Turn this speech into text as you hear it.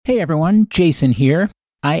Hey everyone, Jason here.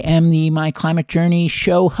 I am the My Climate Journey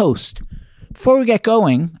show host. Before we get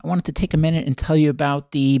going, I wanted to take a minute and tell you about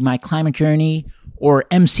the My Climate Journey, or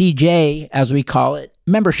MCJ as we call it,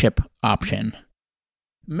 membership option.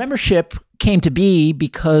 Membership came to be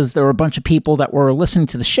because there were a bunch of people that were listening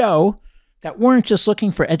to the show that weren't just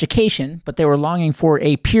looking for education, but they were longing for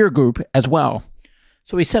a peer group as well.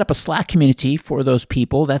 So we set up a Slack community for those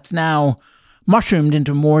people that's now mushroomed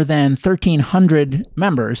into more than 1,300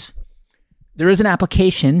 members. There is an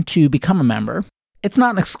application to become a member. It's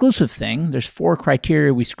not an exclusive thing. There's 4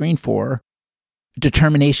 criteria we screen for: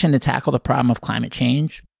 determination to tackle the problem of climate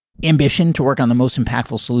change, ambition to work on the most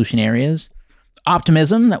impactful solution areas,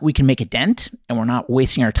 optimism that we can make a dent and we're not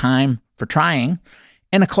wasting our time for trying,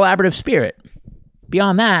 and a collaborative spirit.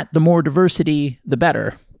 Beyond that, the more diversity, the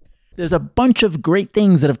better. There's a bunch of great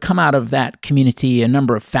things that have come out of that community, a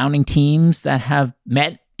number of founding teams that have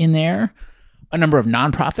met in there, a number of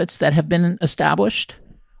nonprofits that have been established,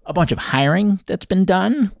 a bunch of hiring that's been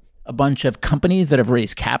done, a bunch of companies that have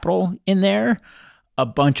raised capital in there, a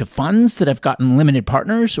bunch of funds that have gotten limited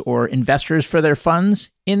partners or investors for their funds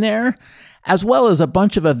in there, as well as a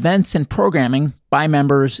bunch of events and programming by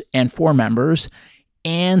members and for members,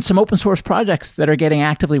 and some open source projects that are getting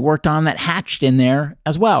actively worked on that hatched in there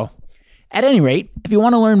as well. At any rate, if you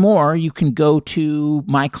want to learn more, you can go to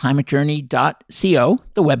myclimatejourney.co,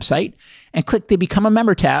 the website, and click the Become a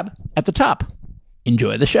Member tab at the top.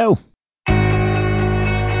 Enjoy the show.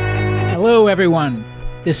 Hello, everyone.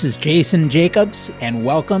 This is Jason Jacobs, and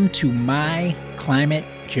welcome to My Climate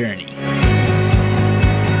Journey.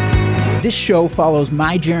 This show follows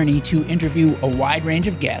my journey to interview a wide range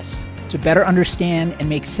of guests to better understand and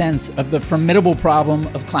make sense of the formidable problem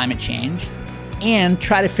of climate change, and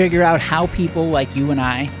try to figure out how people like you and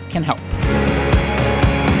I can help.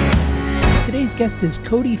 Today's guest is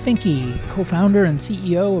Cody Finke, co-founder and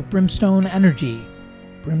CEO of Brimstone Energy.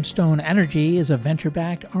 Brimstone Energy is a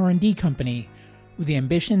venture-backed R&D company with the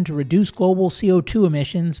ambition to reduce global CO2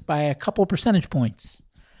 emissions by a couple percentage points.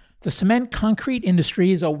 The cement concrete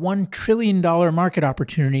industry is a $1 trillion market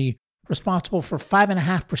opportunity responsible for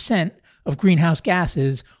 5.5% of greenhouse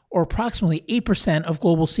gases, or approximately 8% of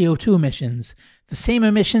global CO2 emissions, the same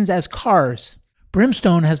emissions as cars.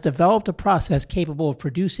 Brimstone has developed a process capable of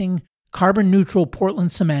producing carbon-neutral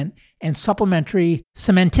Portland cement and supplementary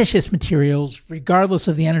cementitious materials regardless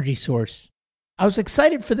of the energy source. I was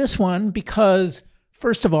excited for this one because,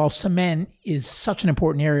 first of all, cement is such an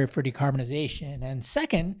important area for decarbonization. And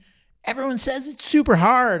second, everyone says it's super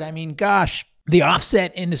hard. I mean, gosh, the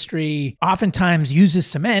offset industry oftentimes uses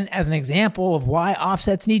cement as an example of why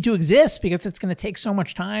offsets need to exist, because it's going to take so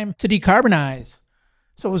much time to decarbonize.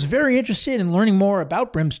 So I was very interested in learning more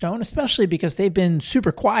about Brimstone, especially because they've been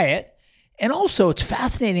super quiet. And also it's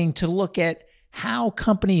fascinating to look at how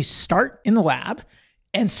companies start in the lab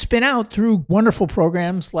and spin out through wonderful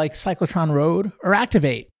programs like Cyclotron Road or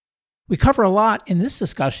Activate. We cover a lot in this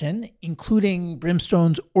discussion, including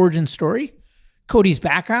Brimstone's origin story, Cody's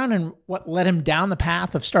background and what led him down the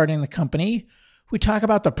path of starting the company. We talk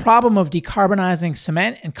about the problem of decarbonizing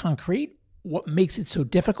cement and concrete, what makes it so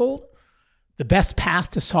difficult, the best path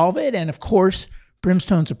to solve it, and of course,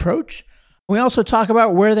 Brimstone's approach. We also talk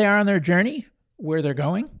about where they are on their journey, where they're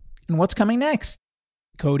going, and what's coming next.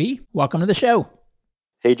 Cody, welcome to the show.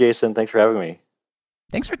 Hey, Jason. Thanks for having me.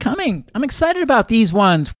 Thanks for coming. I'm excited about these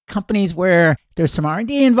ones, companies where there's some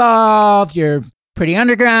R&D involved, you're pretty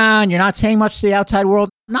underground, you're not saying much to the outside world,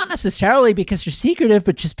 not necessarily because you're secretive,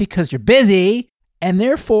 but just because you're busy, and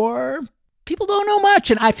therefore people don't know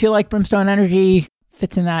much. And I feel like Brimstone Energy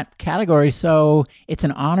fits in that category. So it's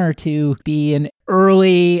an honor to be an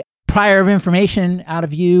early prior of information out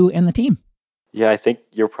of you and the team. Yeah, I think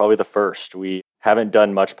you're probably the first. We haven't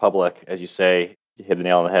done much public, as you say. You hit the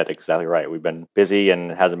nail on the head. Exactly right. We've been busy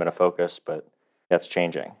and it hasn't been a focus, but that's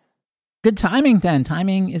changing. Good timing then.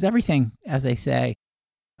 Timing is everything, as they say.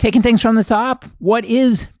 Taking things from the top, what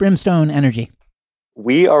is Brimstone Energy?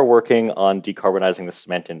 We are working on decarbonizing the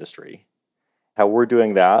cement industry. How we're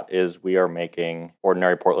doing that is we are making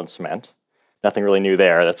ordinary Portland cement. Nothing really new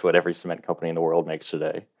there. That's what every cement company in the world makes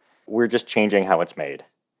today. We're just changing how it's made.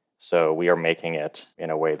 So we are making it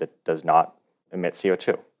in a way that does not emit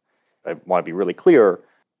CO2. I want to be really clear.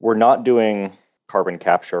 We're not doing carbon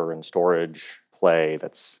capture and storage play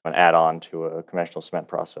that's an add-on to a conventional cement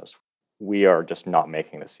process. We are just not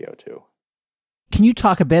making the CO2. Can you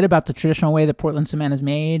talk a bit about the traditional way that Portland cement is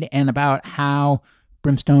made and about how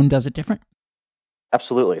Brimstone does it different?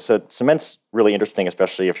 Absolutely. So cement's really interesting,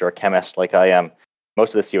 especially if you're a chemist like I am.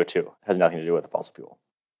 Most of the CO2 has nothing to do with the fossil fuel.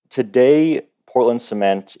 Today, Portland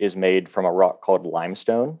cement is made from a rock called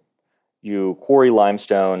limestone. You quarry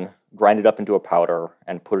limestone, grind it up into a powder,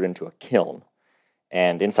 and put it into a kiln.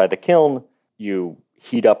 And inside the kiln, you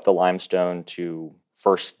heat up the limestone to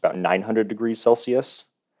first about 900 degrees Celsius.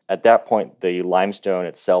 At that point, the limestone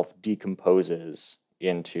itself decomposes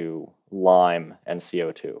into lime and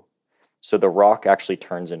CO2. So the rock actually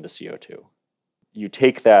turns into CO2. You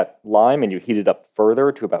take that lime and you heat it up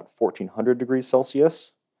further to about 1400 degrees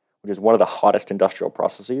Celsius, which is one of the hottest industrial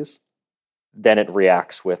processes. Then it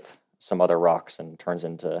reacts with some other rocks and turns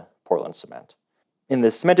into Portland cement. In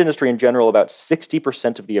the cement industry in general, about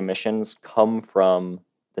 60% of the emissions come from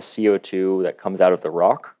the CO2 that comes out of the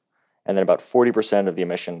rock, and then about 40% of the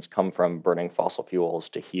emissions come from burning fossil fuels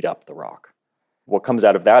to heat up the rock. What comes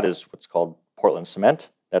out of that is what's called Portland cement.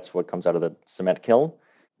 That's what comes out of the cement kiln.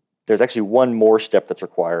 There's actually one more step that's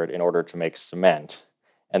required in order to make cement,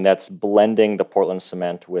 and that's blending the Portland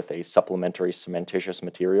cement with a supplementary cementitious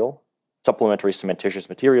material. Supplementary cementitious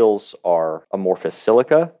materials are amorphous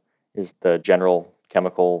silica, is the general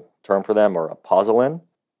chemical term for them, or a pozzolan.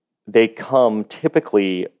 They come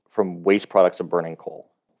typically from waste products of burning coal.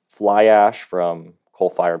 Fly ash from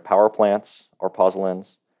coal-fired power plants are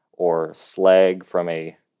pozzolans, or slag from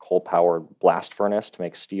a coal-powered blast furnace to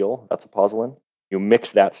make steel, that's a pozzolan. You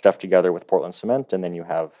mix that stuff together with Portland cement, and then you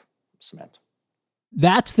have cement.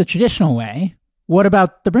 That's the traditional way. What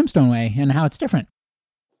about the brimstone way and how it's different?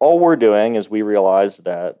 All we're doing is we realize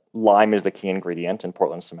that lime is the key ingredient in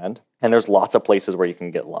Portland cement, and there's lots of places where you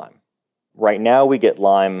can get lime. Right now, we get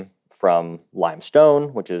lime from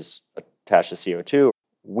limestone, which is attached to CO2.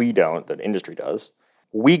 We don't, the industry does.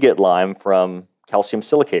 We get lime from calcium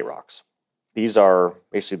silicate rocks. These are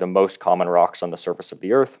basically the most common rocks on the surface of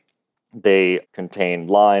the earth. They contain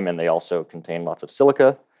lime and they also contain lots of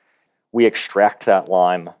silica. We extract that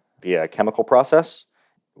lime via a chemical process.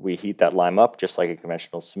 We heat that lime up just like a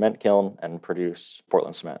conventional cement kiln and produce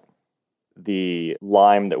Portland cement. The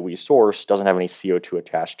lime that we source doesn't have any CO2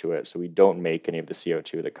 attached to it, so we don't make any of the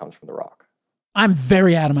CO2 that comes from the rock. I'm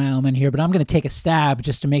very out of my element here, but I'm going to take a stab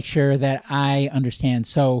just to make sure that I understand.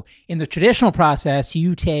 So in the traditional process,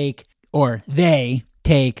 you take, or they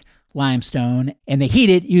take, limestone and they heat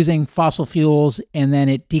it using fossil fuels, and then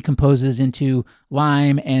it decomposes into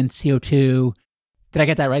lime and CO2. Did I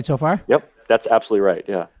get that right so far? Yep, that's absolutely right.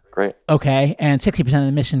 Yeah, great. Okay, and 60% of the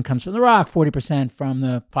emission comes from the rock, 40% from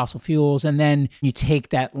the fossil fuels, and then you take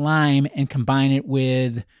that lime and combine it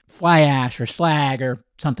with fly ash or slag or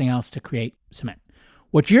something else to create cement.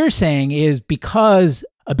 What you're saying is because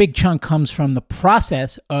a big chunk comes from the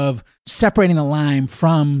process of separating the lime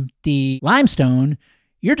from the limestone,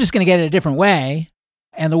 you're just going to get it a different way.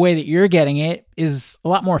 And the way that you're getting it is a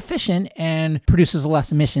lot more efficient and produces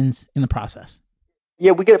less emissions in the process.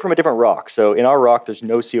 Yeah, we get it from a different rock. So in our rock, there's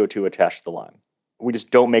no CO2 attached to the lime. We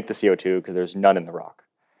just don't make the CO2 because there's none in the rock.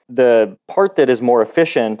 The part that is more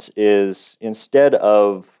efficient is instead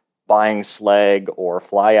of buying slag or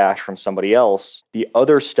fly ash from somebody else, the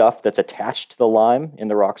other stuff that's attached to the lime in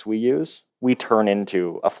the rocks we use, we turn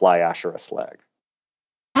into a fly ash or a slag.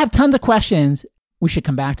 I have tons of questions. We should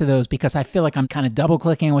come back to those because I feel like I'm kind of double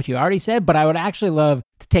clicking on what you already said, but I would actually love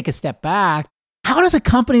to take a step back. How does a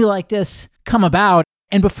company like this come about?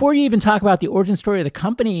 And before you even talk about the origin story of the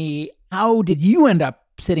company, how did you end up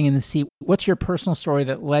sitting in the seat? What's your personal story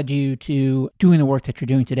that led you to doing the work that you're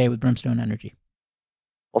doing today with Brimstone Energy?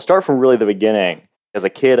 I'll start from really the beginning. As a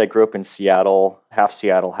kid, I grew up in Seattle, half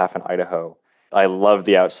in Idaho. I loved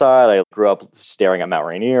the outside. I grew up staring at Mount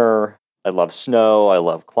Rainier. I loved snow. I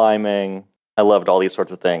loved climbing. I loved all these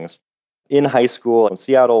sorts of things. In high school in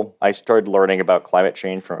Seattle, I started learning about climate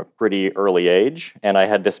change from a pretty early age. And I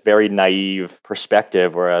had this very naive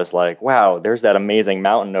perspective where I was like, wow, there's that amazing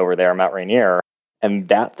mountain over there, Mount Rainier. And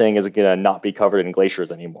that thing is going to not be covered in glaciers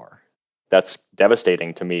anymore. That's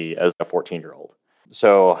devastating to me as a 14-year-old.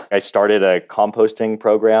 So I started a composting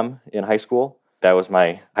program in high school. That was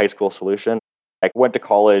my high school solution. I went to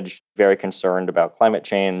college very concerned about climate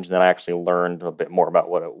change. Then I actually learned a bit more about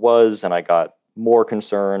what it was, and I got more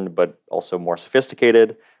concerned, but also more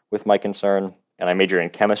sophisticated with my concern. And I majored in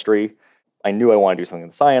chemistry. I knew I wanted to do something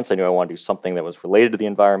in science. I knew I wanted to do something that was related to the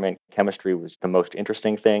environment. Chemistry was the most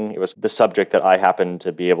interesting thing. It was the subject that I happened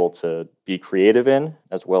to be able to be creative in,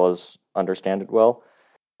 as well as understand it well.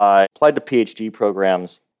 I applied to PhD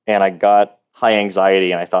programs, and I got high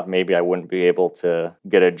anxiety, and I thought maybe I wouldn't be able to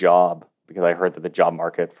get a job because I heard that the job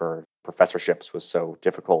market for professorships was so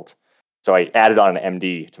difficult. So I added on an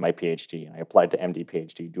MD to my PhD, and I applied to MD,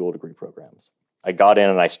 PhD, dual degree programs. I got in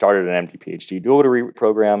and I started an MD, PhD dual degree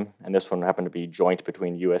program, and this one happened to be joint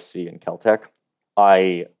between USC and Caltech.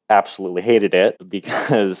 I absolutely hated it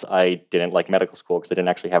because I didn't like medical school because I didn't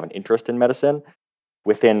actually have an interest in medicine.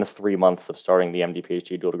 Within 3 months of starting the MD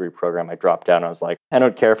PhD dual degree program, I dropped down. I was like, I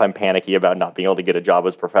don't care if I'm panicky about not being able to get a job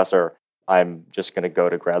as professor. I'm just going to go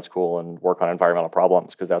to grad school and work on environmental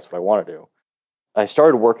problems because that's what I want to do. I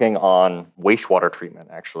started working on wastewater treatment,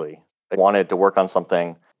 actually. I wanted to work on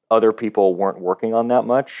something other people weren't working on that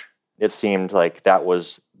much. It seemed like that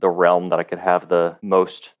was the realm that I could have the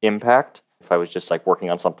most impact if I was just like working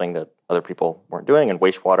on something that other people weren't doing, and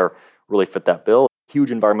wastewater really fit that bill.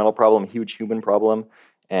 Huge environmental problem, huge human problem,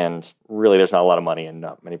 and really there's not a lot of money and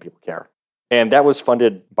not many people care. And that was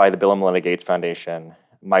funded by the Bill and Melinda Gates Foundation.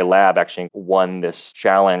 My lab actually won this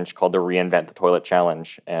challenge called the Reinvent the Toilet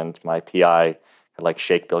Challenge, and my PI could like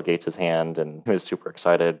shake Bill Gates' hand and he was super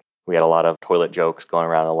excited. We had a lot of toilet jokes going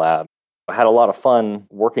around the lab. I had a lot of fun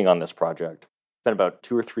working on this project. Spent about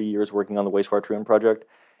 2 or 3 years working on the wastewater treatment project.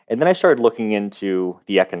 And then I started looking into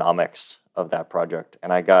the economics of that project,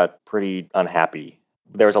 and I got pretty unhappy.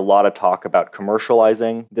 There was a lot of talk about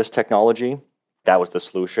commercializing this technology. That was the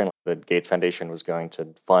solution. The Gates Foundation was going to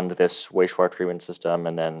fund this wastewater treatment system,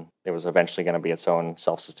 and then it was eventually going to be its own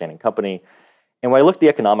self-sustaining company. And when I looked at the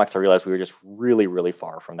economics, I realized we were just really, really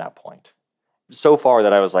far from that point. So far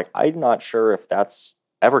that I was like, I'm not sure if that's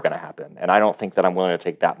ever going to happen. And I don't think that I'm willing to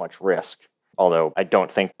take that much risk. Although I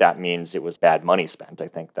don't think that means it was bad money spent. I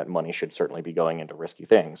think that money should certainly be going into risky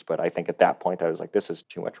things. But I think at that point, I was like, this is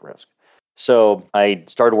too much risk. So I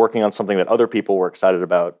started working on something that other people were excited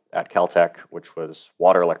about at Caltech, which was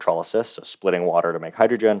water electrolysis, so splitting water to make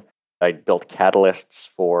hydrogen. I built catalysts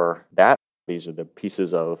for that. These are the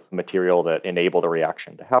pieces of material that enable the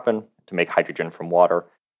reaction to happen to make hydrogen from water.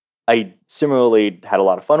 I similarly had a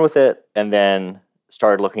lot of fun with it and then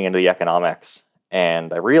started looking into the economics.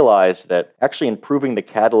 And I realized that actually improving the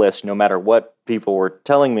catalyst, no matter what people were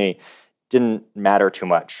telling me, didn't matter too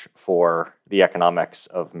much for the economics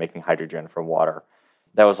of making hydrogen from water.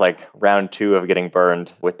 That was like round 2 of getting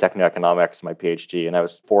burned with techno-economics, my PhD, and I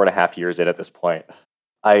was 4.5 years in at this point.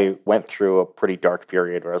 I went through a pretty dark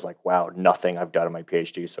period where I was like, wow, nothing I've done in my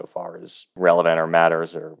PhD so far is relevant or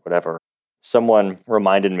matters or whatever. Someone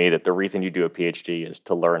reminded me that the reason you do a PhD is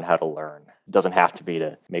to learn how to learn. It doesn't have to be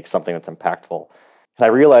to make something that's impactful. And I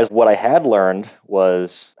realized what I had learned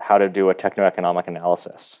was how to do a techno-economic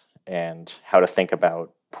analysis and how to think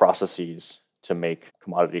about processes to make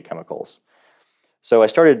commodity chemicals. So I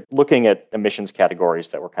started looking at emissions categories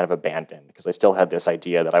that were kind of abandoned because I still had this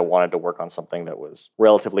idea that I wanted to work on something that was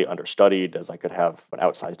relatively understudied as I could have an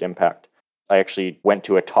outsized impact. I actually went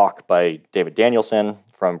to a talk by David Danielson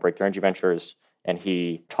from Breakthrough Energy Ventures, and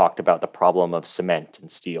he talked about the problem of cement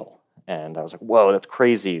and steel. And I was like, whoa, that's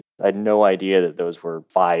crazy. I had no idea that those were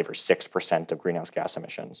 5 or 6% of greenhouse gas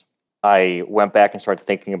emissions. I went back and started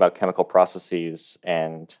thinking about chemical processes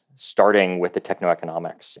and starting with the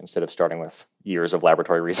techno-economics instead of starting with years of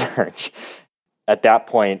laboratory research. At that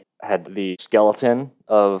point, I had the skeleton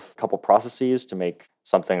of a couple processes to make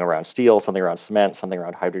something around steel, something around cement, something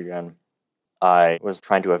around hydrogen. I was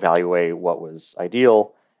trying to evaluate what was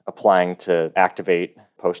ideal, applying to Activate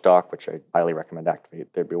postdoc, which I highly recommend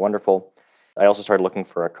Activate. They'd be wonderful. I also started looking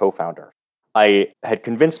for a co-founder. I had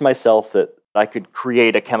convinced myself that I could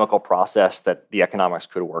create a chemical process that the economics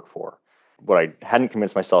could work for. What I hadn't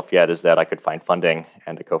convinced myself yet is that I could find funding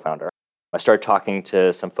and a co-founder. I started talking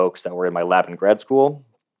to some folks that were in my lab in grad school.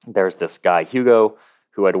 There's this guy, Hugo,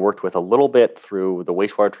 who I'd worked with a little bit through the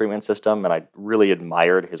wastewater treatment system, and I really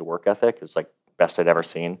admired his work ethic. It was like the best I'd ever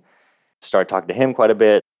seen. Started talking to him quite a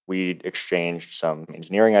bit. We exchanged some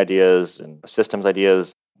engineering ideas and systems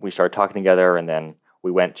ideas. We started talking together, and then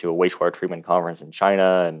we went to a wastewater treatment conference in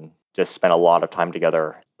China and just spent a lot of time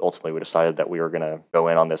together. Ultimately, we decided that we were going to go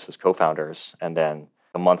in on this as co-founders. And then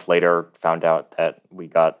a month later, found out that we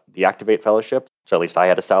got the Activate Fellowship. So at least I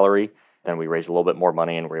had a salary. Then we raised a little bit more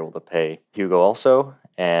money and were able to pay Hugo also,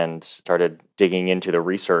 and started digging into the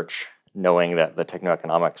research, knowing that the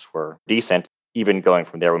techno-economics were decent. Even going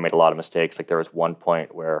from there, we made a lot of mistakes. Like there was one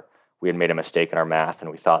point where we had made a mistake in our math and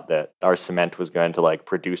we thought that our cement was going to like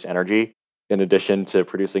produce energy in addition to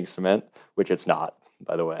producing cement, which it's not,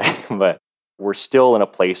 by the way. But we're still in a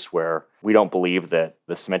place where we don't believe that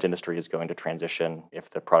the cement industry is going to transition if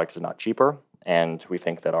the product is not cheaper. And we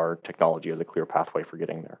think that our technology is a clear pathway for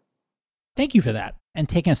getting there. Thank you for that and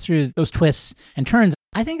taking us through those twists and turns.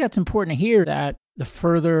 I think that's important to hear, that the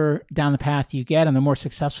further down the path you get and the more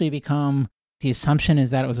successful you become, the assumption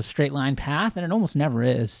is that it was a straight line path, and it almost never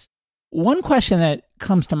is. One question that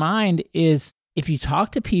comes to mind is, if you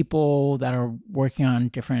talk to people that are working on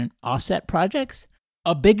different offset projects,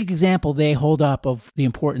 a big example they hold up of the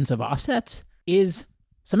importance of offsets is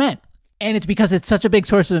cement. And it's because it's such a big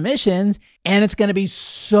source of emissions, and it's going to be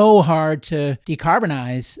so hard to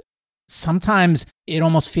decarbonize. sometimes it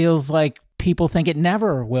almost feels like people think it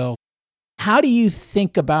never will. How do you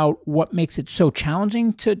think about what makes it so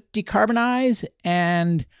challenging to decarbonize,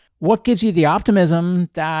 and what gives you the optimism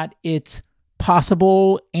that it's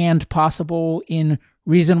possible and possible in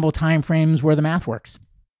reasonable timeframes where the math works?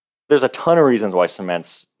 There's a ton of reasons why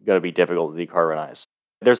cement's going to be difficult to decarbonize.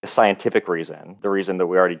 There's a scientific reason, the reason that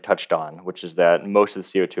we already touched on, which is that most of the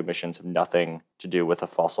CO2 emissions have nothing to do with a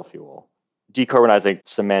fossil fuel. Decarbonizing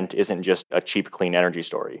cement isn't just a cheap, clean energy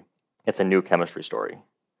story. It's a new chemistry story.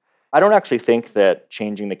 I don't actually think that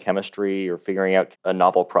changing the chemistry or figuring out a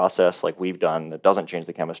novel process like we've done that doesn't change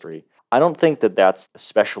the chemistry, I don't think that that's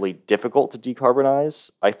especially difficult to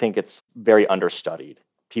decarbonize. I think it's very understudied.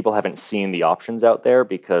 People haven't seen the options out there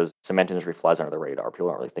because cement industry flies under the radar. People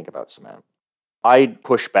don't really think about cement. I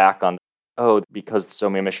push back on, because so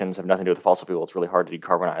many emissions have nothing to do with fossil fuel, it's really hard to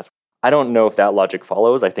decarbonize. I don't know if that logic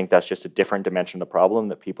follows. I think that's just a different dimension of the problem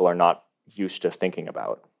that people are not used to thinking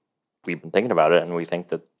about. We've been thinking about it, and we think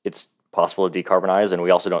that it's possible to decarbonize, and we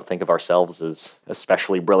also don't think of ourselves as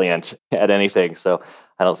especially brilliant at anything. So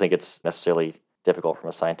I don't think it's necessarily difficult from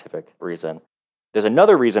a scientific reason. There's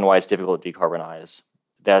another reason why it's difficult to decarbonize.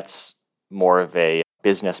 That's more of a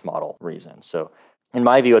business model reason. So in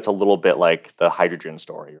my view, it's a little bit like the hydrogen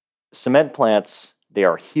story. Cement plants, they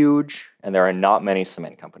are huge, and there are not many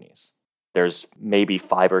cement companies. There's maybe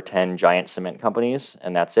 5 or 10 giant cement companies,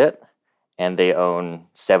 and that's it. And they own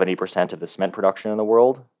 70% of the cement production in the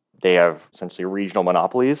world. They have essentially regional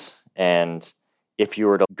monopolies. And if you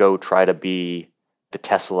were to go try to be the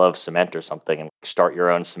Tesla of cement or something and start your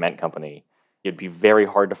own cement company, it'd be very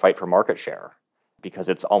hard to fight for market share, because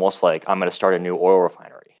it's almost like I'm going to start a new oil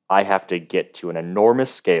refinery. I have to get to an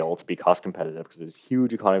enormous scale to be cost competitive because there's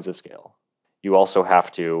huge economies of scale. You also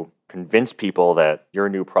have to convince people that your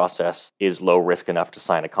new process is low risk enough to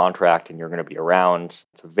sign a contract and you're going to be around.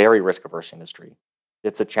 It's a very risk averse industry.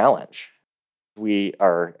 It's a challenge. We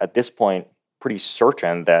are at this point pretty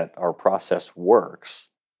certain that our process works.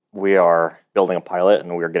 We are building a pilot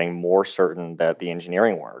and we are getting more certain that the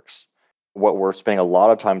engineering works. What we're spending a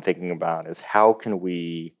lot of time thinking about is how can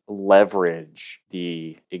we leverage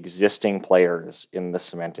the existing players in the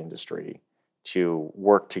cement industry to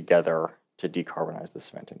work together to decarbonize the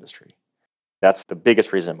cement industry. That's the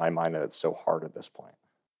biggest reason in my mind that it's so hard at this point.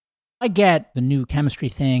 I get the new chemistry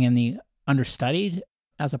thing and the understudied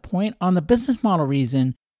as a point. On the business model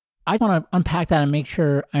reason, I want to unpack that and make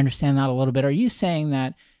sure I understand that a little bit. Are you saying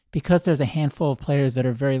that because there's a handful of players that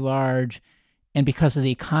are very large and because of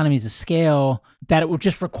the economies of scale, that it would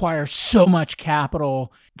just require so much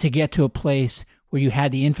capital to get to a place where you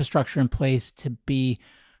had the infrastructure in place to be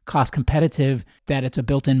cost competitive, that it's a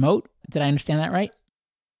built-in moat? Did I understand that right?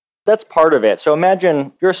 That's part of it. So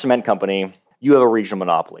imagine you're a cement company, you have a regional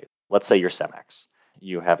monopoly. Let's say you're Cemex.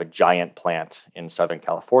 You have a giant plant in Southern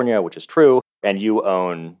California, which is true, and you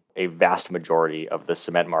own a vast majority of the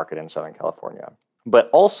cement market in Southern California. But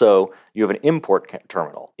also, you have an import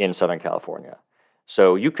terminal in Southern California.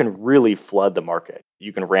 So you can really flood the market.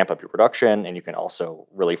 You can ramp up your production, and you can also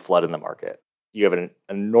really flood in the market. You have an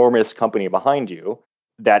enormous company behind you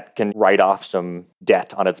that can write off some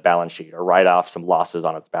debt on its balance sheet or write off some losses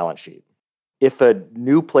on its balance sheet. If a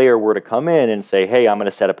new player were to come in and say, hey, I'm going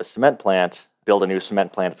to set up a cement plant, build a new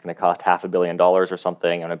cement plant, it's going to cost $500 million or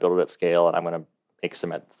something, I'm going to build it at scale, and I'm going to make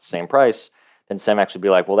cement at the same price, then Cemex would be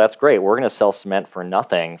like, well, that's great. We're going to sell cement for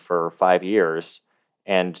nothing for 5 years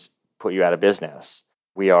and put you out of business.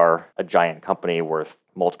 We are a giant company worth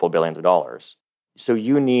multiple billions of dollars. So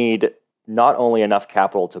you need not only enough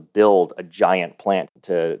capital to build a giant plant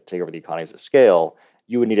to take over the economies of scale,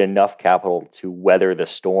 you would need enough capital to weather the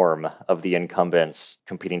storm of the incumbents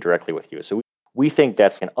competing directly with you. So we think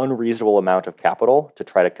that's an unreasonable amount of capital to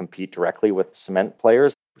try to compete directly with cement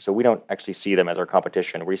players. So we don't actually see them as our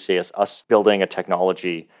competition. We see as us building a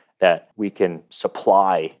technology that we can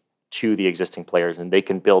supply to the existing players and they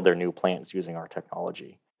can build their new plants using our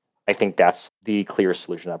technology. I think that's the clear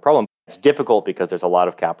solution to that problem. It's difficult because there's a lot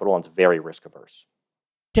of capital and it's very risk averse.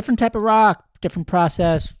 Different type of rock, different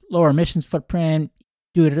process, lower emissions footprint,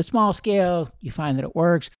 do it at a small scale, you find that it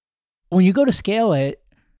works. When you go to scale it,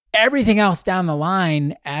 everything else down the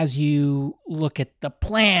line, as you look at the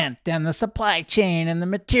plant and the supply chain and the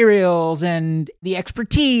materials and the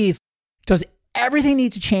expertise, does everything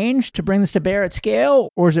need to change to bring this to bear at scale?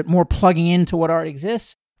 Or is it more plugging into what already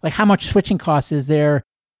exists? Like how much switching costs is there,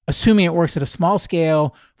 assuming it works at a small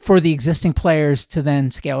scale, for the existing players to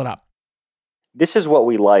then scale it up? This is what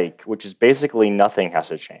we like, which is basically nothing has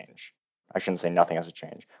to change. I shouldn't say nothing has to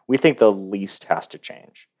change. We think the least has to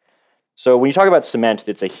change. So when you talk about cement,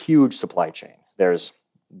 it's a huge supply chain. There's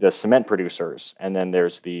the cement producers, and then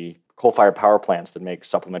there's the coal-fired power plants that make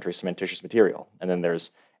supplementary cementitious material. And then there's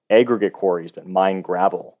aggregate quarries that mine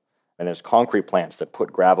gravel. And there's concrete plants that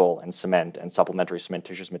put gravel and cement and supplementary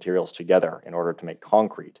cementitious materials together in order to make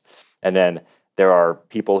concrete. And then there are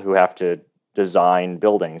people who have to design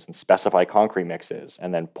buildings and specify concrete mixes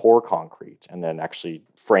and then pour concrete and then actually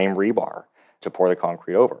frame rebar to pour the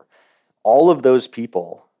concrete over. All of those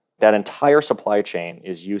people, that entire supply chain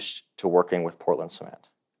is used to working with Portland cement.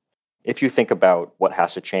 If you think about what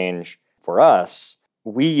has to change for us,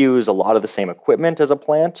 we use a lot of the same equipment as a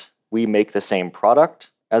plant. We make the same product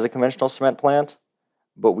as a conventional cement plant,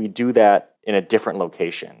 but we do that in a different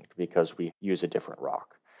location because we use a different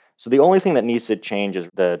rock. So the only thing that needs to change is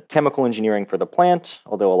the chemical engineering for the plant,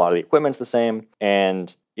 although a lot of the equipment's the same,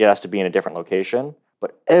 and it has to be in a different location,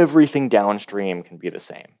 but everything downstream can be the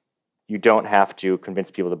same. You don't have to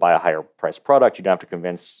convince people to buy a higher priced product. You don't have to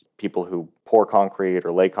convince people who pour concrete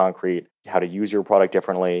or lay concrete how to use your product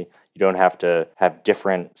differently. You don't have to have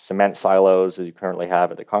different cement silos as you currently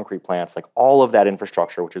have at the concrete plants. Like all of that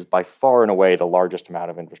infrastructure, which is by far and away the largest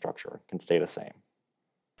amount of infrastructure, can stay the same.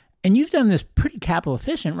 And you've done this pretty capital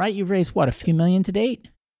efficient, right? You've raised, what, a few million to date?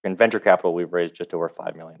 In venture capital, we've raised just over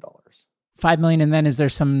 $5 million. $5 million, and then is there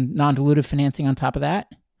some non-dilutive financing on top of that?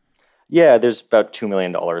 Yeah, there's about $2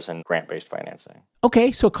 million in grant-based financing.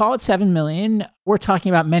 Okay, so call it $7 million. We're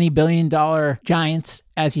talking about many billion-dollar giants,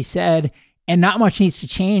 as you said, and not much needs to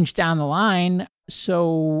change down the line.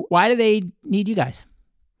 So why do they need you guys?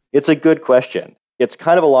 It's a good question. It's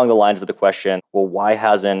kind of along the lines of the question, well, why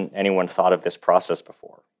hasn't anyone thought of this process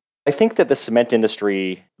before? I think that the cement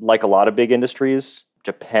industry, like a lot of big industries,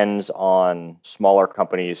 depends on smaller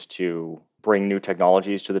companies to bring new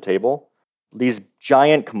technologies to the table. These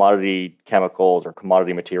giant commodity chemicals or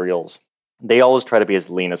commodity materials, they always try to be as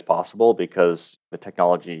lean as possible because the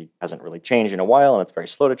technology hasn't really changed in a while and it's very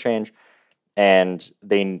slow to change. And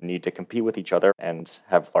they need to compete with each other and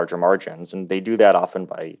have larger margins. And they do that often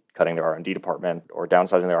by cutting their R&D department or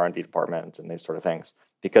downsizing their R&D department and these sort of things.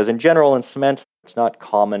 Because in general, in cement, it's not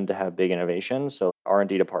common to have big innovations. So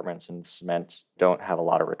R&D departments in cement don't have a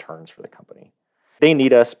lot of returns for the company. They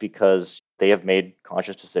need us because they have made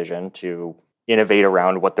conscious decision to innovate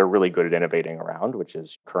around what they're really good at innovating around, which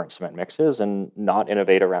is current cement mixes, and not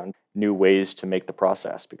innovate around new ways to make the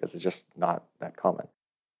process because it's just not that common.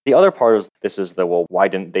 The other part is this is well, why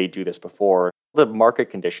didn't they do this before? The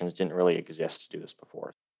market conditions didn't really exist to do this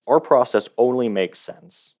before. Our process only makes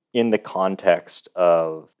sense in the context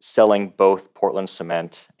of selling both Portland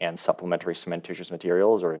cement and supplementary cementitious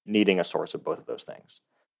materials or needing a source of both of those things.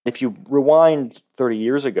 If you rewind 30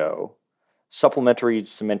 years ago, supplementary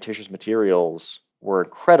cementitious materials were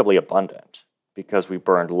incredibly abundant because we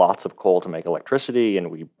burned lots of coal to make electricity and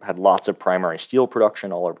we had lots of primary steel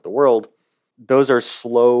production all over the world. Those are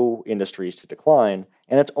slow industries to decline,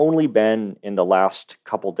 and it's only been in the last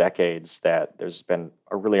couple decades that there's been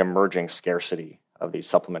a really emerging scarcity of these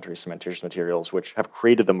supplementary cementitious materials, which have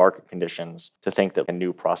created the market conditions to think that a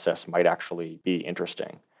new process might actually be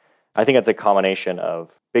interesting. I think it's a combination of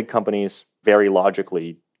big companies very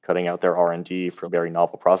logically cutting out their R&D for very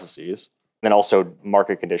novel processes, and also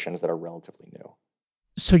market conditions that are relatively new.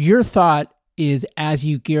 So your thought is as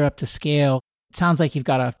you gear up to scale, it sounds like you've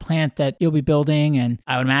got a plant that you'll be building, and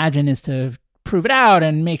I would imagine is to prove it out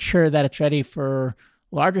and make sure that it's ready for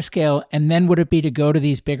larger scale. And then would it be to go to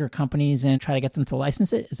these bigger companies and try to get them to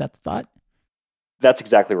license it? Is that the thought? That's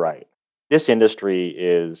exactly right. This industry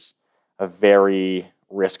is a very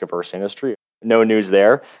risk-averse industry. No news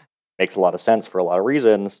there. Makes a lot of sense for a lot of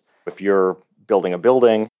reasons. If you're building a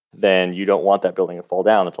building, then you don't want that building to fall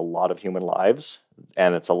down. It's a lot of human lives,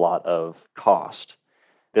 and it's a lot of cost.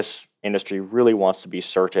 This industry really wants to be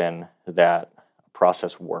certain that a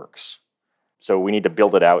process works. So we need to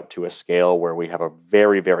build it out to a scale where we have a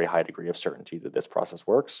very, very high degree of certainty that this process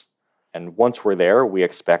works. And once we're there, we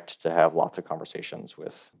expect to have lots of conversations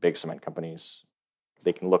with big cement companies.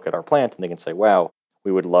 They can look at our plant and they can say, wow,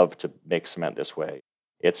 we would love to make cement this way.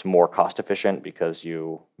 It's more cost efficient because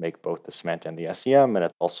you make both the cement and the SCM, and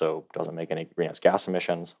it also doesn't make any greenhouse gas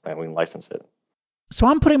emissions, and we can license it. So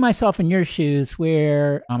I'm putting myself in your shoes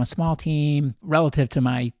where I'm a small team relative to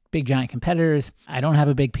my big giant competitors. I don't have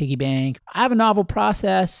a big piggy bank. I have a novel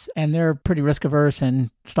process and they're pretty risk averse and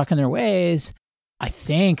stuck in their ways. I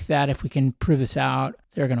think that if we can prove this out,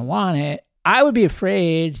 they're going to want it. I would be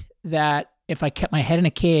afraid that if I kept my head in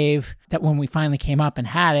a cave, that when we finally came up and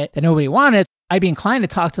had it, that nobody wanted it. I'd be inclined to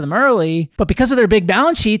talk to them early, but because of their big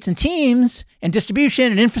balance sheets and teams and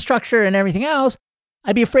distribution and infrastructure and everything else,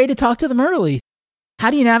 I'd be afraid to talk to them early. How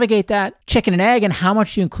do you navigate that chicken and egg, and how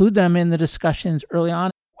much do you include them in the discussions early on?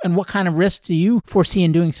 And what kind of risk do you foresee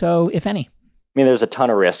in doing so, if any? mean, there's a ton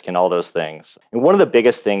of risk in all those things. And one of the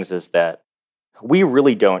biggest things is that we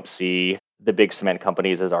really don't see the big cement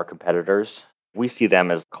companies as our competitors. We see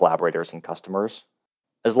them as collaborators and customers.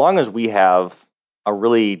 As long as we have a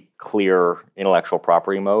really clear intellectual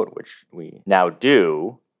property moat, which we now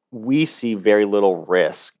do, we see very little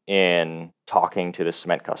risk in talking to the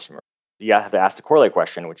cement customer. You have to ask the corollary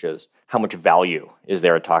question, which is how much value is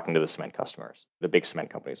there in talking to the cement customers, the big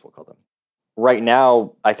cement companies, we'll call them. Right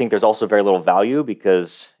now, I think there's also very little value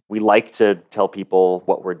because we like to tell people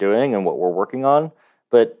what we're doing and what we're working on,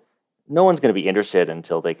 but no one's going to be interested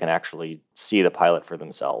until they can actually see the pilot for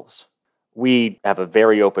themselves. We have a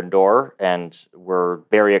very open door, and we're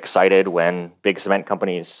very excited when big cement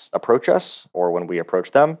companies approach us or when we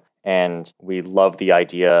approach them. And we love the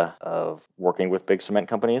idea of working with big cement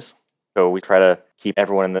companies. So we try to keep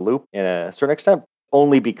everyone in the loop in a certain extent,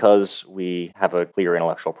 only because we have a clear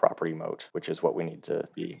intellectual property moat, which is what we need to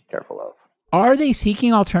be careful of. Are they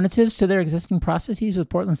seeking alternatives to their existing processes with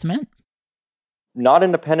Portland Cement? Not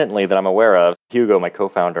independently that I'm aware of. Hugo, my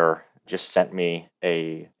co-founder, just sent me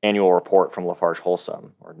an annual report from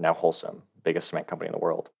LafargeHolcim, or now Holcim, biggest cement company in the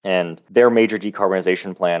world. And their major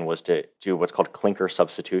decarbonization plan was to do what's called clinker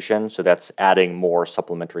substitution. So that's adding more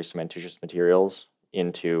supplementary cementitious materials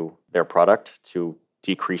into their product to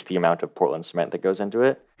decrease the amount of Portland cement that goes into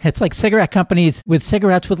it. It's like cigarette companies with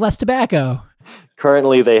cigarettes with less tobacco.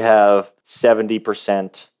 Currently, they have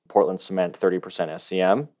 70% Portland cement, 30%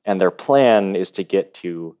 SCM, and their plan is to get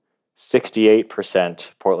to 68%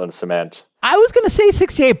 Portland cement. I was going to say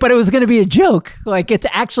 68, but it was going to be a joke. Like, it's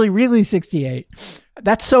actually really 68.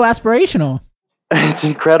 That's so aspirational. It's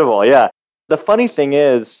incredible, yeah. The funny thing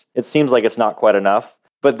is, it seems like it's not quite enough,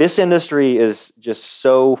 but this industry is just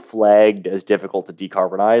so flagged as difficult to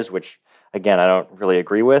decarbonize, which, again, I don't really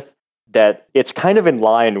agree with, that it's kind of in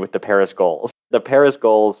line with the Paris goals. The Paris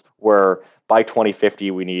goals were by 2050,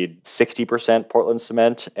 we need 60% Portland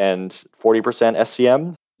cement and 40%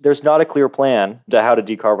 SCM. There's not a clear plan to how to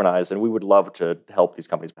decarbonize, and we would love to help these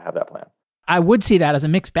companies have that plan. I would see that as a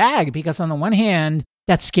mixed bag because on the one hand,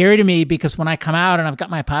 that's scary to me because when I come out and I've got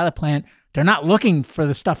my pilot plant, they're not looking for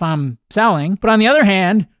the stuff I'm selling. But on the other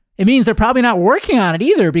hand, it means they're probably not working on it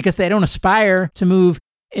either because they don't aspire to move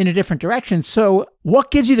in a different direction. So what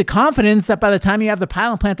gives you the confidence that by the time you have the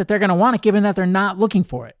pilot plant that they're going to want it, given that they're not looking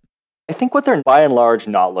for it? I think what they're by and large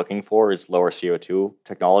not looking for is lower CO2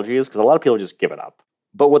 technologies because a lot of people just give it up.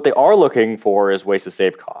 But what they are looking for is ways to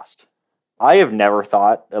save cost. I have never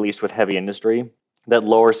thought, at least with heavy industry, that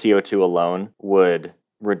lower CO2 alone would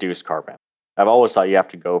reduce carbon. I've always thought you have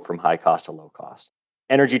to go from high cost to low cost.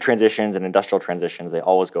 Energy transitions and industrial transitions, they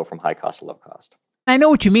always go from high cost to low cost. I know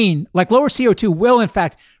what you mean. Like lower CO2 will, in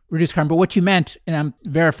fact, reduce carbon. But what you meant, and I'm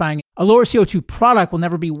verifying, a lower CO2 product will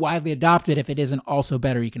never be widely adopted if it isn't also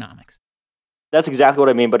better economics. That's exactly what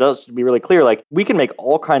I mean. But just to be really clear, like we can make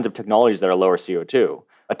all kinds of technologies that are lower CO2.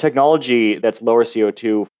 A technology that's lower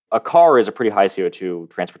CO2, a car is a pretty high CO2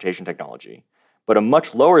 transportation technology. But a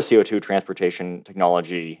much lower CO2 transportation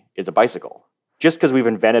technology is a bicycle. Just because we've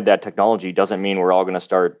invented that technology doesn't mean we're all going to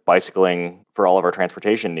start bicycling for all of our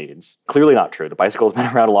transportation needs. Clearly not true. The bicycle has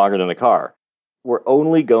been around longer than the car. We're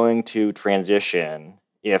only going to transition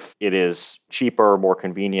if it is cheaper, more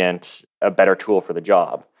convenient, a better tool for the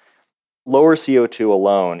job. Lower CO2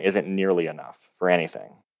 alone isn't nearly enough for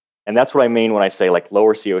anything. And that's what I mean when I say like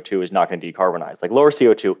lower CO2 is not going to decarbonize. Like lower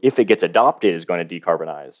CO2, if it gets adopted, is going to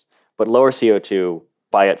decarbonize. But lower CO2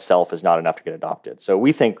 by itself is not enough to get adopted. So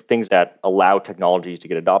we think things that allow technologies to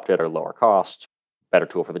get adopted are lower cost, better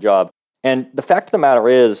tool for the job. And the fact of the matter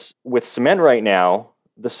is, with cement right now,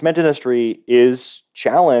 the cement industry is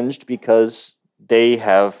challenged because they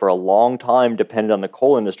have for a long time depended on the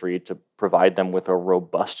coal industry to provide them with a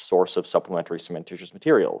robust source of supplementary cementitious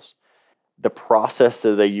materials. The process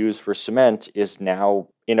that they use for cement is now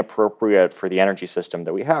inappropriate for the energy system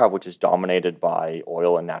that we have, which is dominated by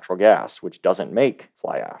oil and natural gas, which doesn't make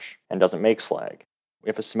fly ash and doesn't make slag.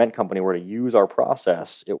 If a cement company were to use our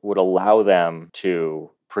process, it would allow them to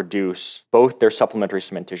produce both their supplementary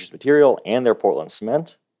cementitious material and their Portland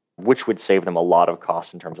cement, which would save them a lot of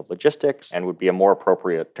cost in terms of logistics and would be a more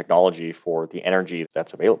appropriate technology for the energy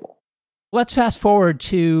that's available. Let's fast forward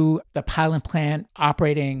to the pilot plant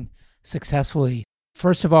operating successfully.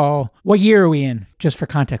 First of all, what year are we in, just for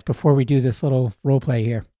context, before we do this little role play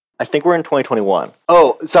here? I think we're in 2021.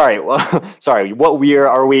 Oh, sorry. Well, sorry. What year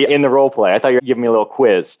are we in the role play? I thought you were giving me a little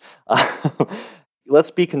quiz. Let's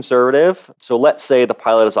be conservative. So let's say the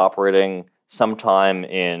pilot is operating sometime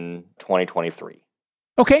in 2023.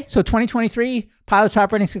 Okay, so 2023, pilot's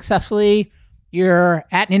operating successfully. You're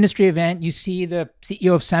at an industry event. You see the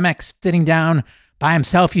CEO of Cemex sitting down by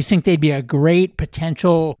himself. You think they'd be a great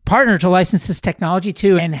potential partner to license this technology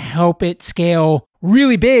to and help it scale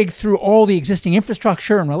really big through all the existing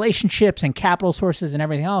infrastructure and relationships and capital sources and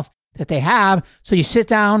everything else that they have. So you sit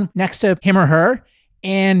down next to him or her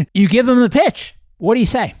and you give them the pitch. What do you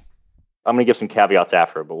say? I'm going to give some caveats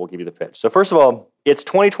after, but we'll give you the pitch. So first of all, it's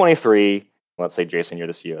 2023. Let's say, Jason, you're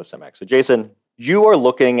the CEO of CEMEX. So Jason, you are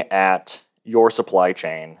looking at your supply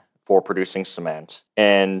chain for producing cement,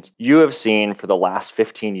 and you have seen for the last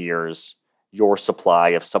 15 years your supply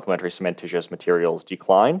of supplementary cementitious materials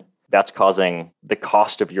decline. That's causing the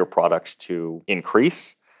cost of your product to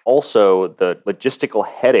increase. Also, the logistical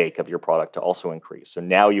headache of your product to also increase. So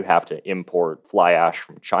now you have to import fly ash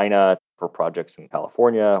from China for projects in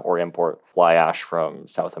California, or import fly ash from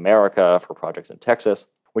South America for projects in Texas,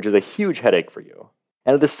 which is a huge headache for you.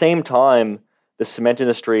 And at the same time, the cement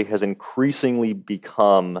industry has increasingly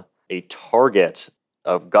become a target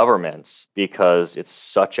of governments because it's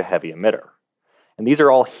such a heavy emitter. And these are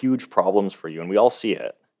all huge problems for you, and we all see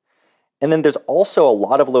it. And then there's also a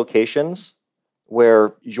lot of locations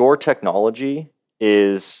where your technology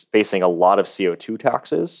is facing a lot of CO2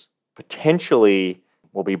 taxes, potentially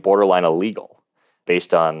will be borderline illegal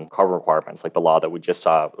based on carbon requirements, like the law that we just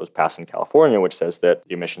saw was passed in California, which says that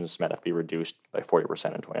the emissions of cement have to be reduced by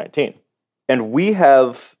 40% in 2019. And we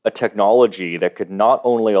have a technology that could not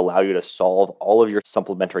only allow you to solve all of your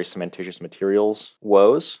supplementary cementitious materials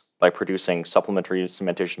woes by producing supplementary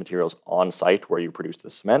cementitious materials on site where you produce the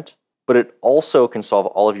cement, but it also can solve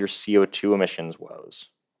all of your CO2 emissions woes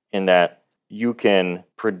in that you can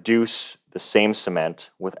produce the same cement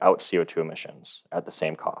without CO2 emissions at the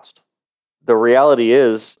same cost. The reality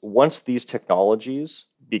is, once these technologies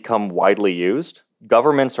become widely used,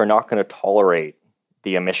 governments are not going to tolerate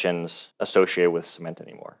the emissions associated with cement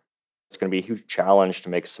anymore. It's going to be a huge challenge to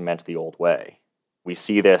make cement the old way. We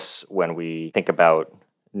see this when we think about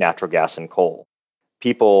natural gas and coal.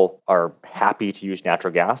 People are happy to use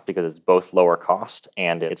natural gas because it's both lower cost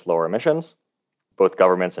and it's lower emissions. Both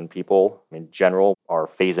governments and people in general are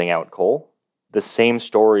phasing out coal. The same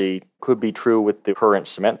story could be true with the current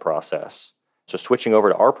cement process. So switching over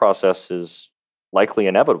to our process is likely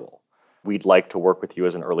inevitable. We'd like to work with you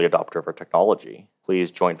as an early adopter of our technology.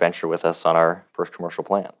 Please joint venture with us on our first commercial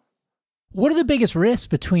plant. What are the biggest risks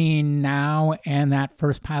between now and that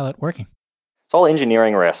first pilot working? It's all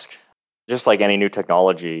engineering risk. Just like any new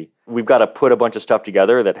technology, we've got to put a bunch of stuff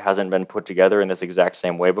together that hasn't been put together in this exact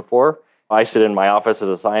same way before. I sit in my office as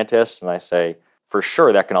a scientist and I say, for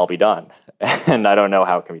sure, that can all be done. And I don't know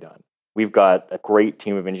how it can be done. We've got a great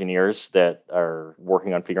team of engineers that are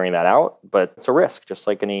working on figuring that out, but it's a risk, just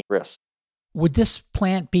like any risk. Would this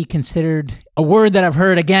plant be considered a word that I've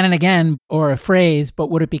heard again and again, or a phrase, but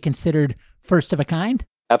would it be considered first of a kind?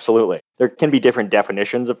 Absolutely. There can be different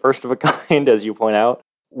definitions of first of a kind, as you point out.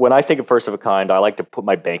 When I think of first of a kind, I like to put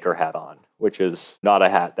my banker hat on, which is not a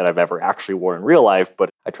hat that I've ever actually worn in real life, but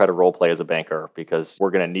I try to role play as a banker because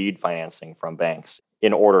we're going to need financing from banks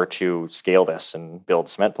in order to scale this and build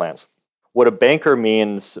cement plants. What a banker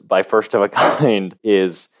means by first of a kind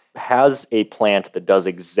is has a plant that does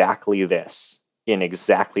exactly this in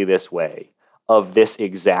exactly this way of this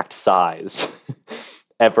exact size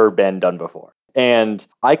ever been done before. And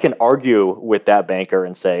I can argue with that banker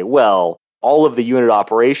and say, well, all of the unit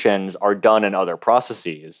operations are done in other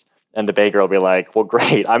processes. And the banker will be like, well,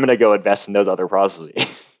 great, I'm going to go invest in those other processes.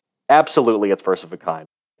 Absolutely, it's first of a kind.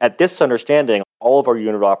 At this understanding, all of our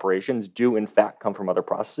unit operations do in fact come from other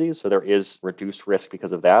processes. So there is reduced risk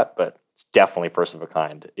because of that, but it's definitely first of a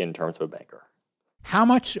kind in terms of a banker. How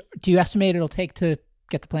much do you estimate it'll take to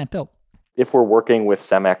get the plant built? If we're working with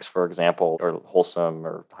CEMEX, for example, or Holcim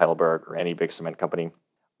or Heidelberg or any big cement company,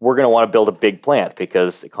 we're going to want to build a big plant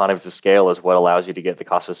because economies of scale is what allows you to get the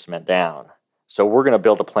cost of cement down. So we're going to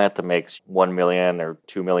build a plant that makes 1 million or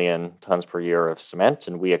 2 million tons per year of cement,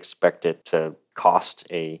 and we expect it to cost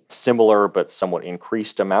a similar but somewhat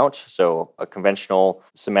increased amount. So a conventional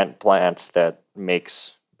cement plant that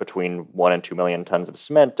makes between 1 and 2 million tons of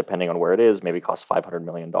cement, depending on where it is, maybe costs $500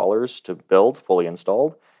 million to build fully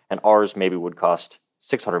installed, and ours maybe would cost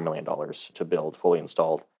 $600 million to build fully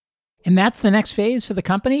installed. And that's the next phase for the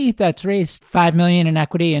company that's raised $5 million in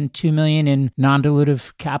equity and $2 million in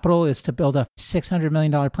non-dilutive capital is to build a $600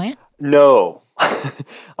 million plant? No.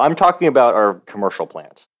 I'm talking about our commercial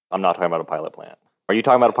plant. I'm not talking about a pilot plant. Are you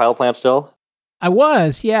talking about a pilot plant still? I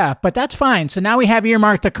was, yeah, but that's fine. So now we have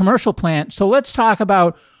earmarked a commercial plant. So let's talk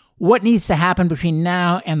about what needs to happen between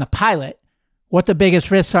now and the pilot, what the biggest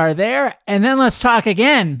risks are there. And then let's talk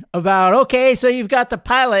again about, okay, so you've got the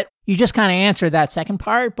pilot. You just kind of answered that second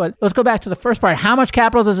part, but let's go back to the first part. How much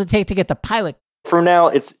capital does it take to get the pilot? For now,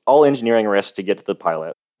 it's all engineering risk to get to the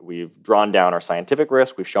pilot. We've drawn down our scientific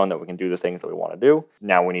risk. We've shown that we can do the things that we want to do.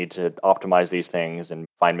 Now we need to optimize these things and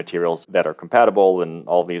find materials that are compatible and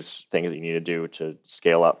all these things that you need to do to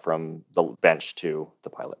scale up from the bench to the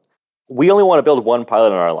pilot. We only want to build one pilot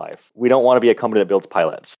in our life. We don't want to be a company that builds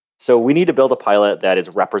pilots. So we need to build a pilot that is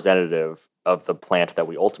representative of the plant that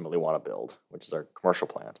we ultimately want to build, which is our commercial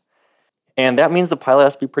plant. And that means the pilot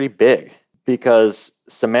has to be pretty big because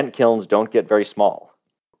cement kilns don't get very small.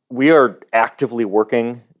 We are actively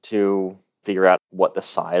working to figure out what the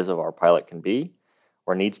size of our pilot can be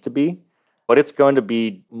or needs to be, but it's going to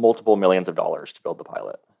be multiple millions of dollars to build the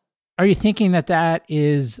pilot. Are you thinking that that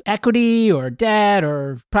is equity or debt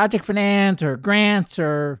or project finance or grants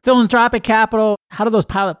or philanthropic capital? How do those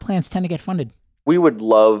pilot plants tend to get funded? We would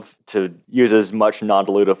love to use as much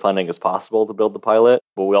non-dilutive funding as possible to build the pilot,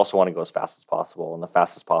 but we also want to go as fast as possible. And the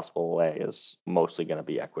fastest possible way is mostly going to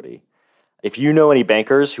be equity. If you know any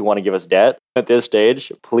bankers who want to give us debt at this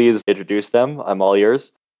stage, please introduce them. I'm all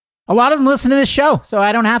ears. A lot of them listen to this show, so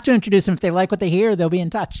I don't have to introduce them. If they like what they hear, they'll be in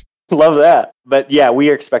touch. Love that. But yeah, we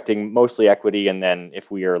are expecting mostly equity. And then if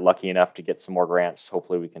we are lucky enough to get some more grants,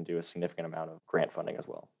 hopefully we can do a significant amount of grant funding as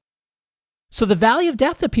well. So the valley of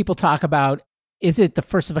death that people talk about, is it the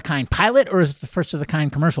first of a kind pilot or is it the first of a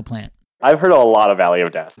kind commercial plant? I've heard a lot of valley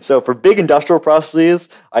of death. So for big industrial processes,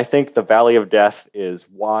 I think the valley of death is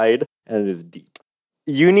wide and it is deep.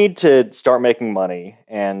 You need to start making money.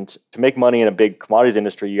 And to make money in a big commodities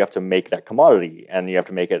industry, you have to make that commodity and you have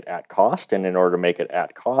to make it at cost. And in order to make it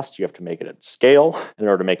at cost, you have to make it at scale. In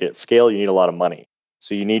order to make it at scale, you need a lot of money.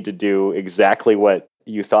 So you need to do exactly what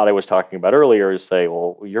you thought I was talking about earlier, is say,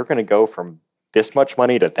 well, you're going to go from this much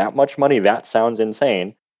money to that much money. That sounds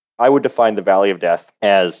insane. I would define the valley of death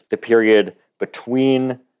as the period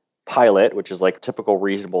between pilot, which is like a typical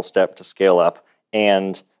reasonable step to scale up,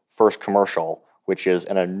 and first commercial, which is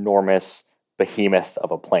an enormous behemoth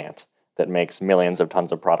of a plant that makes millions of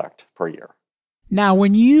tons of product per year. Now,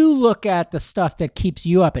 when you look at the stuff that keeps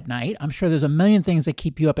you up at night, I'm sure there's a million things that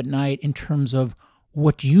keep you up at night in terms of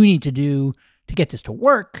what you need to do to get this to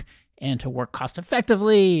work and to work cost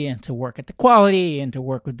effectively and to work at the quality and to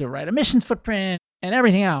work with the right emissions footprint and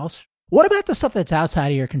everything else. What about the stuff that's outside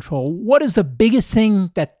of your control? What is the biggest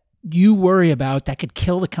thing that you worry about that could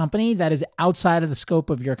kill the company that is outside of the scope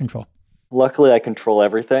of your control? Luckily, I control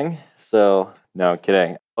everything. So, no,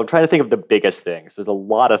 kidding. I'm trying to think of the biggest things. There's a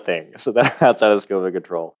lot of things that are outside of the scope of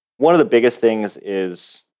control. One of the biggest things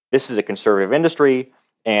is this is a conservative industry,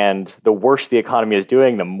 and the worse the economy is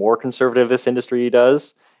doing, the more conservative this industry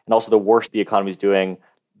does. And also the worse the economy is doing,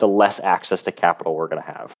 the less access to capital we're going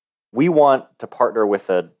to have. We want to partner with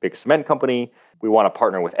a big cement company. We want to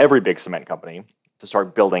partner with every big cement company to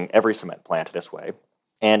start building every cement plant this way.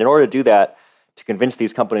 And in order to do that, to convince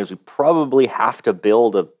these companies, we probably have to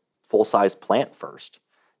build a full-size plant first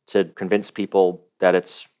to convince people that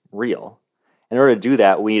it's real. In order to do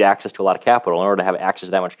that, we need access to a lot of capital. In order to have access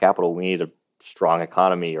to that much capital, we need a strong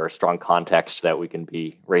economy or a strong context that we can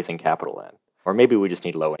be raising capital in. Or maybe we just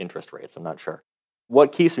need low interest rates. I'm not sure.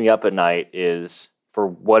 What keeps me up at night is, for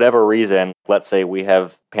whatever reason, let's say we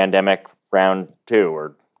have pandemic round 2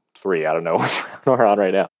 or 3, I don't know which round we're on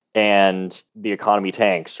right now, and the economy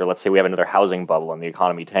tanks, or let's say we have another housing bubble and the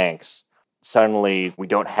economy tanks. Suddenly, we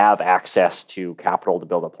don't have access to capital to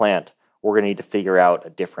build a plant. We're going to need to figure out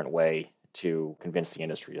a different way to convince the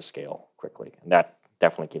industry to scale quickly. And that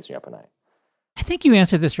definitely keeps me up at night. I think you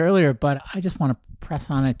answered this earlier, but I just want to press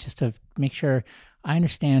on it just to make sure I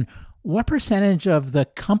understand. What percentage of the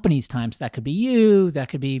company's time, so that could be you, that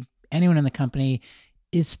could be anyone in the company,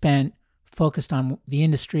 is spent focused on the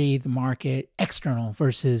industry, the market, external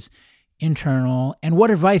versus internal? And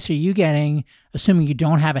what advice are you getting, assuming you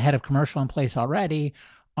don't have a head of commercial in place already,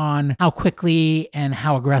 on how quickly and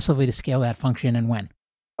how aggressively to scale that function and when?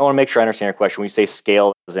 I want to make sure I understand your question. When you say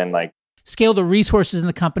scale, as in like scale the resources in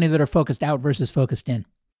the company that are focused out versus focused in.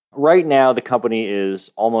 Right now, the company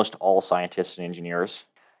is almost all scientists and engineers.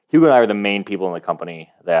 Hugo and I are the main people in the company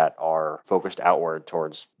that are focused outward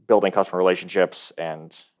towards building customer relationships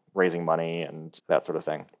and raising money and that sort of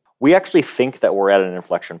thing. We actually think that we're at an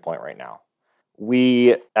inflection point right now.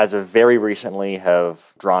 We, as of very recently, have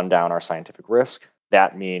drawn down our scientific risk.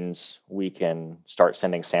 That means we can start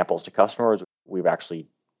sending samples to customers. We've actually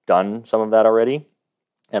done some of that already.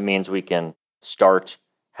 That means we can start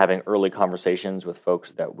having early conversations with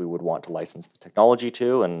folks that we would want to license the technology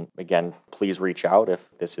to. And again, please reach out if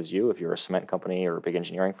this is you, if you're a cement company or a big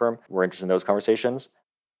engineering firm. We're interested in those conversations.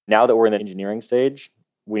 Now that we're in the engineering stage,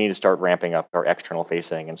 we need to start ramping up our external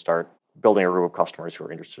facing and start building a group of customers who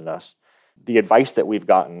are interested in us. The advice that we've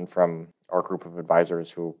gotten from our group of advisors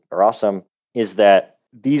who are awesome is that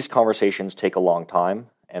these conversations take a long time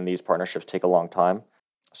and these partnerships take a long time.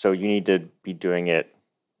 So you need to be doing it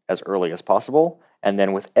as early as possible. And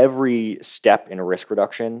then with every step in risk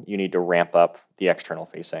reduction, you need to ramp up the external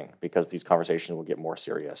facing because these conversations will get more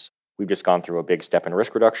serious. We've just gone through a big step in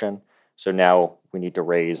risk reduction. So now we need to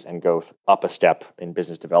raise and go up a step in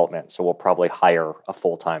business development. So we'll probably hire a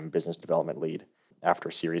full-time business development lead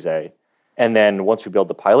after Series A. And then once we build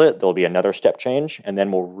the pilot, there'll be another step change, and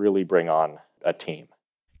then we'll really bring on a team.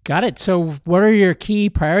 Got it. So what are your key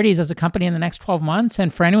priorities as a company in the next 12 months?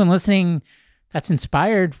 And for anyone listening that's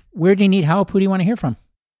inspired, where do you need help? Who do you want to hear from?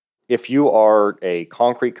 If you are a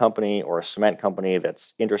concrete company or a cement company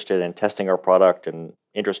that's interested in testing our product and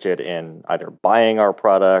interested in either buying our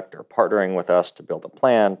product or partnering with us to build a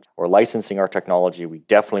plant or licensing our technology, we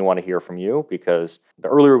definitely want to hear from you because the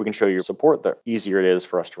earlier we can show you support, the easier it is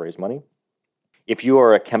for us to raise money. If you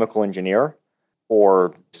are a chemical engineer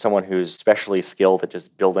or someone who's specially skilled at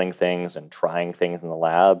just building things and trying things in the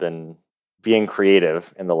lab and being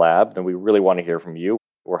creative in the lab, then we really want to hear from you.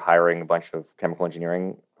 We're hiring a bunch of chemical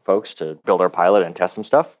engineering folks to build our pilot and test some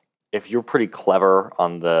stuff. If you're pretty clever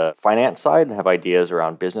on the finance side and have ideas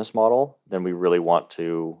around business model, then we really want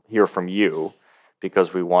to hear from you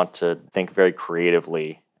because we want to think very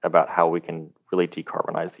creatively about how we can really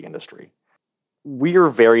decarbonize the industry. We are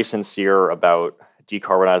very sincere about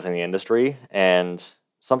decarbonizing the industry, and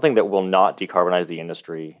something that will not decarbonize the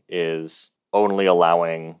industry is only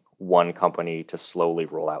allowing one company to slowly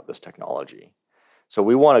roll out this technology. So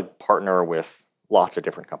we want to partner with lots of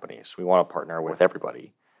different companies. We want to partner with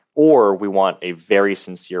everybody. Or we want a very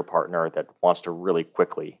sincere partner that wants to really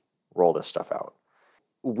quickly roll this stuff out.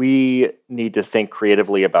 We need to think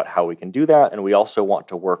creatively about how we can do that. And we also want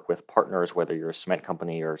to work with partners, whether you're a cement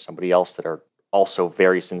company or somebody else, that are also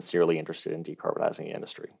very sincerely interested in decarbonizing the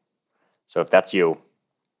industry. So if that's you,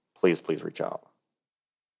 please reach out.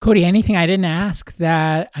 Cody, anything I didn't ask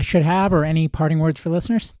that I should have, or any parting words for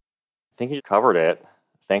listeners? I think you covered it.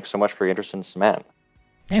 Thanks so much for your interest in cement.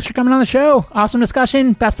 Thanks for coming on the show. Awesome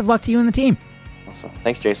discussion. Best of luck to you and the team. Awesome.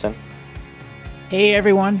 Thanks, Jason. Hey,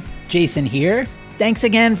 everyone. Jason here. Thanks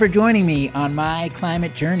again for joining me on my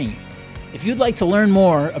climate journey. If you'd like to learn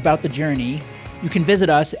more about the journey, you can visit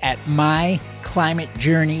us at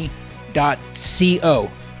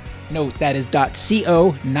myclimatejourney.co. Note that is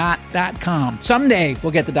 .co, not .com. Someday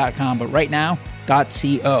we'll get the .com, but right now,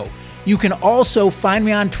 .co. You can also find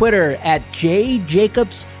me on Twitter at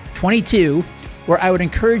jjacobs22, where I would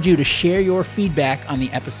encourage you to share your feedback on the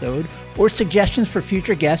episode or suggestions for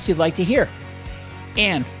future guests you'd like to hear.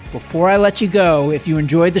 And before I let you go, if you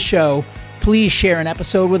enjoyed the show, please share an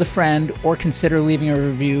episode with a friend or consider leaving a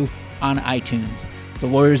review on iTunes. The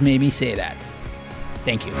lawyers made me say that.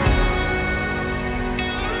 Thank you.